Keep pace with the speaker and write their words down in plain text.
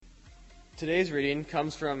Today's reading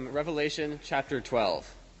comes from Revelation chapter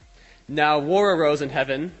 12. Now war arose in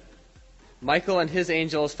heaven, Michael and his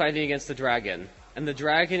angels fighting against the dragon, and the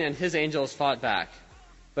dragon and his angels fought back.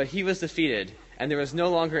 But he was defeated, and there was no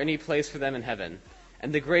longer any place for them in heaven.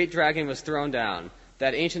 And the great dragon was thrown down,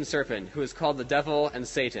 that ancient serpent, who is called the devil and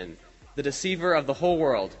Satan, the deceiver of the whole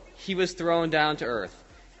world. He was thrown down to earth,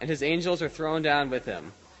 and his angels are thrown down with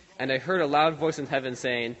him. And I heard a loud voice in heaven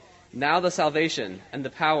saying, Now the salvation, and the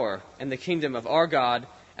power, and the kingdom of our God,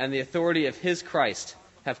 and the authority of his Christ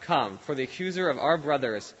have come, for the accuser of our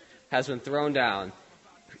brothers has been thrown down,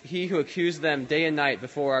 he who accused them day and night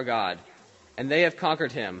before our God. And they have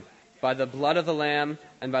conquered him, by the blood of the Lamb,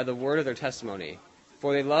 and by the word of their testimony.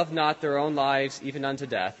 For they love not their own lives, even unto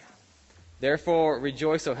death. Therefore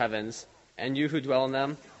rejoice, O heavens, and you who dwell in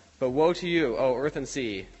them. But woe to you, O earth and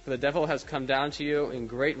sea, for the devil has come down to you in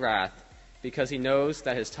great wrath, because he knows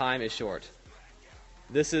that his time is short.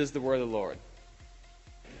 This is the word of the Lord.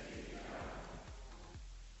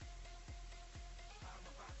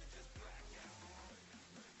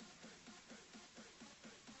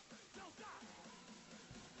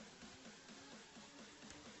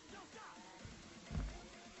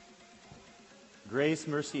 Grace,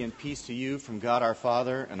 mercy, and peace to you from God our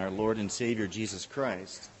Father and our Lord and Savior Jesus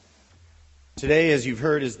Christ. Today, as you've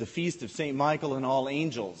heard, is the feast of St. Michael and all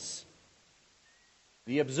angels.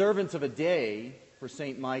 The observance of a day for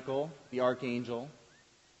St. Michael, the archangel,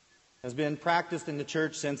 has been practiced in the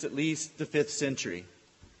church since at least the 5th century.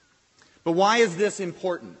 But why is this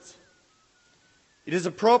important? It is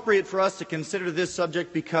appropriate for us to consider this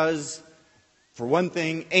subject because, for one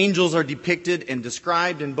thing, angels are depicted and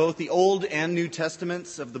described in both the Old and New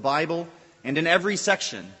Testaments of the Bible and in every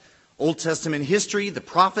section. Old Testament history, the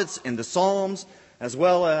prophets and the Psalms, as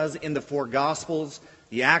well as in the 4 Gospels,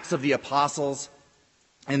 the Acts of the Apostles,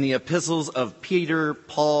 and the epistles of Peter,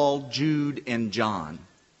 Paul, Jude, and John.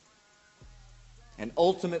 And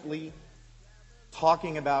ultimately,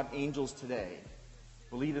 talking about angels today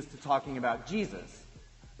will lead us to talking about Jesus,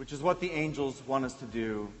 which is what the angels want us to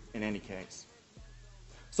do in any case.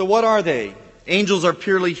 So what are they? Angels are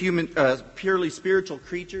purely spiritual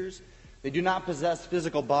creatures. They do not possess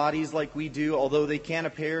physical bodies like we do, although they can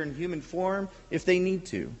appear in human form if they need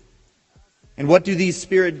to. And what do these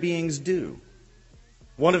spirit beings do?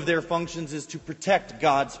 One of their functions is to protect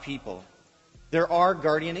God's people. There are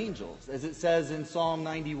guardian angels. As it says in Psalm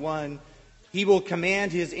 91, He will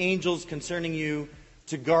command His angels concerning you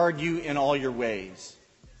to guard you in all your ways.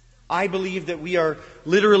 I believe that we are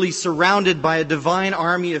literally surrounded by a divine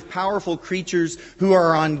army of powerful creatures who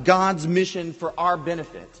are on God's mission for our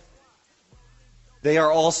benefit. They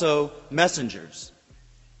are also messengers.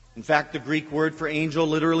 In fact, the Greek word for angel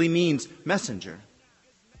literally means messenger.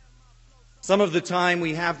 Some of the time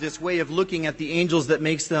we have this way of looking at the angels that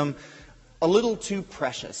makes them a little too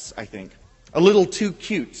precious, I think. A little too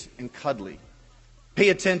cute and cuddly. Pay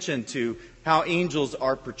attention to how angels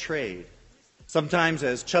are portrayed. Sometimes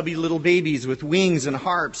as chubby little babies with wings and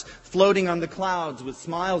harps floating on the clouds with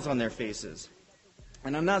smiles on their faces.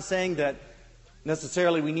 And I'm not saying that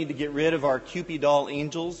necessarily we need to get rid of our Cupid doll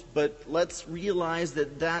angels, but let's realize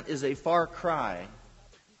that that is a far cry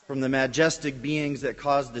from the majestic beings that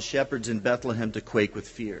caused the shepherds in Bethlehem to quake with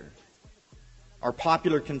fear. Our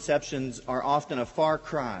popular conceptions are often a far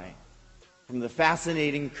cry from the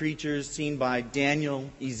fascinating creatures seen by Daniel,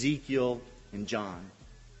 Ezekiel, and John.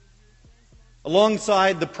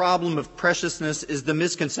 Alongside the problem of preciousness is the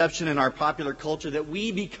misconception in our popular culture that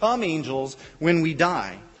we become angels when we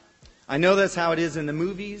die. I know that's how it is in the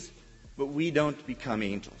movies, but we don't become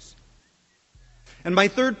angels. And my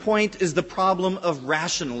third point is the problem of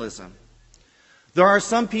rationalism. There are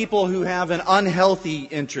some people who have an unhealthy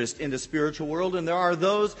interest in the spiritual world, and there are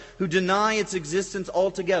those who deny its existence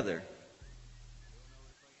altogether.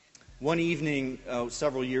 One evening,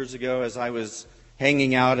 several years ago, as I was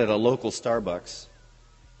hanging out at a local Starbucks,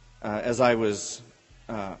 as I was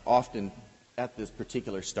often at this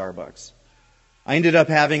particular Starbucks, I ended up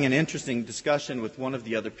having an interesting discussion with one of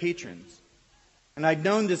the other patrons. And I'd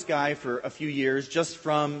known this guy for a few years just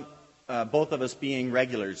from both of us being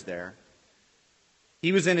regulars there.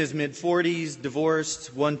 He was in his mid-40s,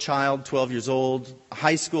 divorced, one child, 12 years old, a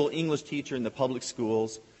high school English teacher in the public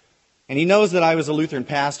schools. And he knows that I was a Lutheran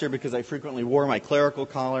pastor because I frequently wore my clerical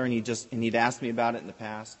collar, and he'd asked me about it in the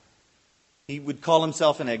past. He would call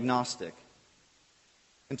himself an agnostic.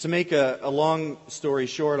 And to make a long story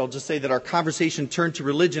short, I'll just say that our conversation turned to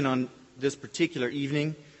religion on this particular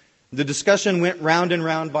evening. The discussion went round and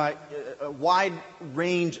round by a wide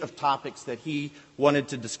range of topics that he wanted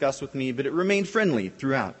to discuss with me, but it remained friendly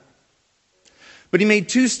throughout. But he made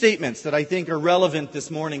 2 statements that I think are relevant this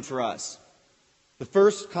morning for us. The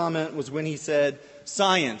first comment was when he said,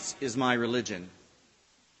 "Science is my religion."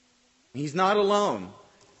 He's not alone.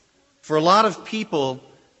 For a lot of people,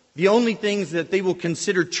 the only things that they will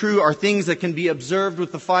consider true are things that can be observed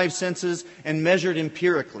with the five senses and measured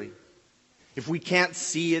empirically. If we can't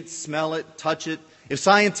see it, smell it, touch it, if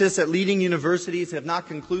scientists at leading universities have not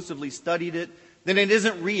conclusively studied it, then it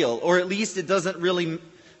isn't real, or at least it doesn't really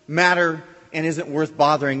matter and isn't worth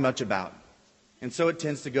bothering much about. And so it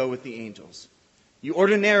tends to go with the angels. You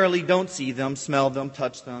ordinarily don't see them, smell them,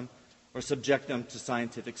 touch them, or subject them to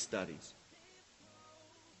scientific studies.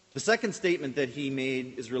 The second statement that he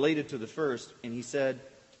made is related to the first, and he said,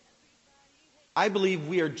 "I believe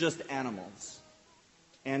we are just animals,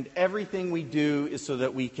 and everything we do is so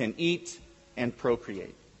that we can eat and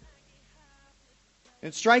procreate."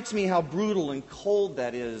 It strikes me how brutal and cold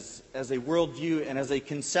that is as a worldview and as a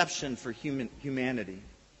conception for humanity.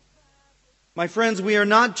 My friends, we are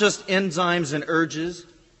not just enzymes and urges.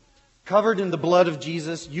 Covered in the blood of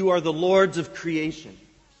Jesus, you are the lords of creation.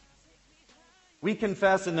 We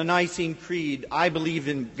confess in the Nicene Creed, "I believe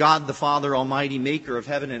in God the Father Almighty, maker of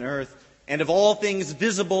heaven and earth, and of all things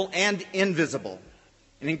visible and invisible."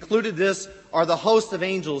 And included this are the host of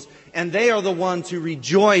angels, and they are the ones who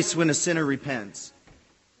rejoice when a sinner repents.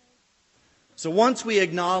 So once we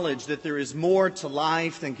acknowledge that there is more to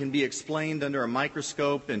life than can be explained under a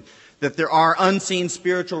microscope, and that there are unseen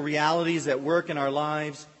spiritual realities at work in our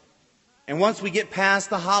lives, and once we get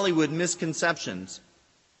past the Hollywood misconceptions,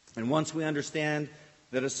 and once we understand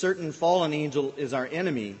that a certain fallen angel is our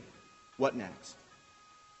enemy, what next?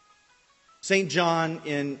 St. John,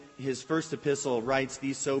 in his first epistle, writes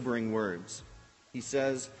these sobering words. He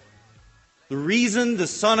says, "The reason the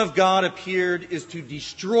Son of God appeared is to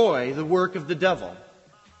destroy the work of the devil."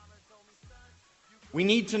 We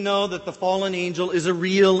need to know that the fallen angel is a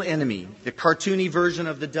real enemy. The cartoony version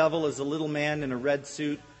of the devil is a little man in a red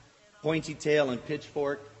suit, pointy tail, and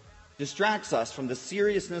pitchfork, distracts us from the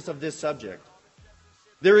seriousness of this subject.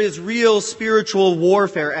 There is real spiritual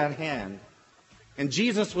warfare at hand. And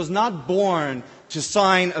Jesus was not born to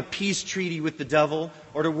sign a peace treaty with the devil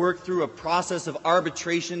or to work through a process of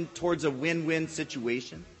arbitration towards a win-win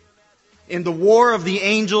situation. In the war of the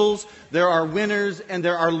angels, there are winners and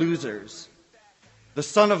there are losers. The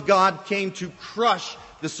Son of God came to crush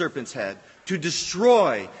the serpent's head, to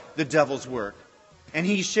destroy the devil's work. And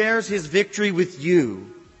he shares his victory with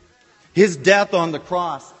you. His death on the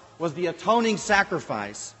cross was the atoning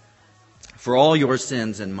sacrifice for all your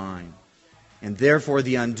sins and mine, and therefore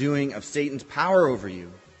the undoing of Satan's power over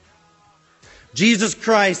you. Jesus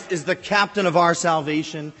Christ is the captain of our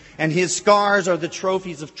salvation, and his scars are the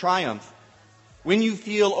trophies of triumph. When you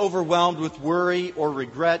feel overwhelmed with worry or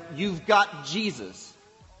regret, you've got Jesus.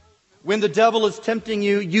 When the devil is tempting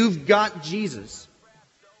you, you've got Jesus.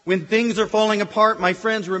 When things are falling apart, my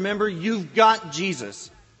friends, remember, you've got Jesus.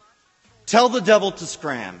 Tell the devil to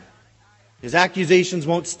scram. His accusations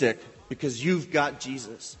won't stick because you've got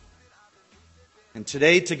Jesus. And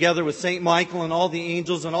today, together with St. Michael and all the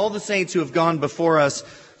angels and all the saints who have gone before us,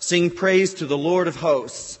 sing praise to the Lord of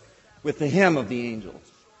hosts with the hymn of the angels.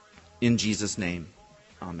 In Jesus' name,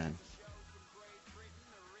 amen.